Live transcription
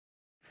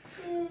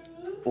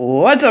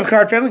What's up,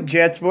 card family?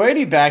 Jets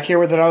Boyd back here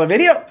with another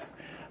video.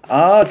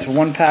 It's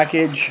one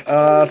package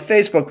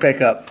Facebook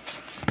pickup.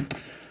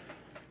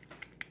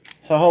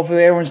 So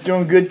hopefully everyone's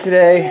doing good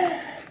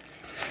today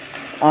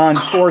on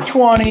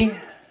 4/20.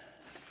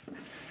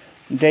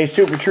 Day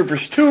Super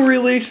Troopers 2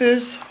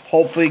 releases.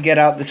 Hopefully get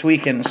out this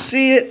weekend to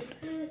see it.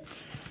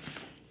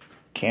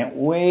 Can't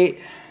wait.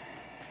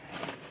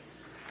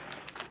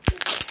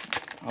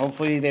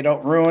 Hopefully they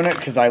don't ruin it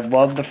because I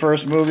love the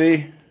first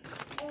movie.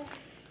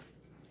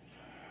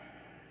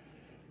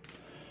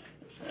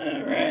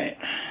 Alright.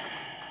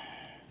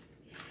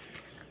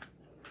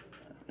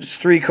 There's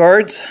 3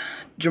 cards.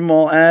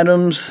 Jamal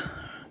Adams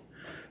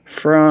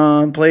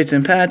from Plates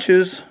and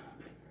Patches.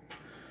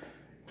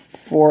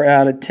 4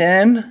 out of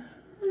 10.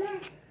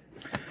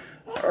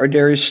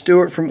 Darius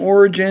Stewart from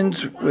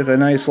Origins with a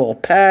nice little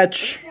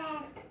patch.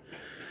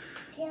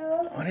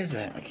 What is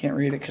that? I can't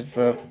read it because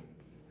the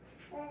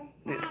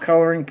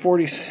coloring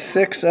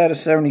 46 out of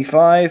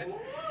 75.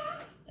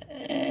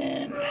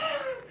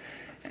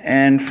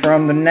 And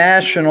from the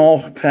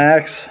national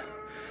packs,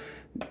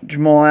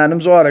 Jamal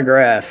Adams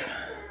autograph.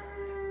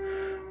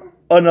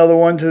 Another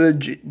one to the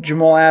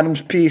Jamal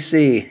Adams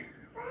PC.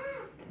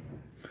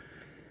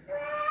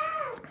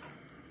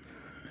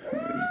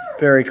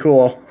 Very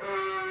cool.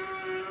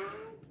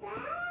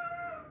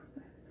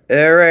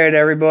 Alright,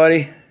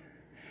 everybody.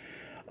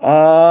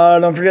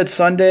 Don't forget,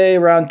 Sunday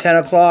around 10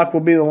 o'clock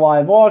will be the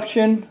live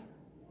auction.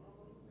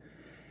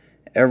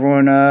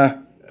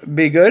 Everyone,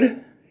 be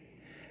good.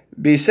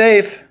 Be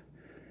safe.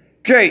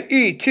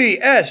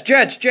 Jets,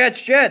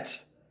 Jets,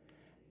 Jets.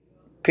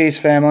 Peace,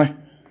 family.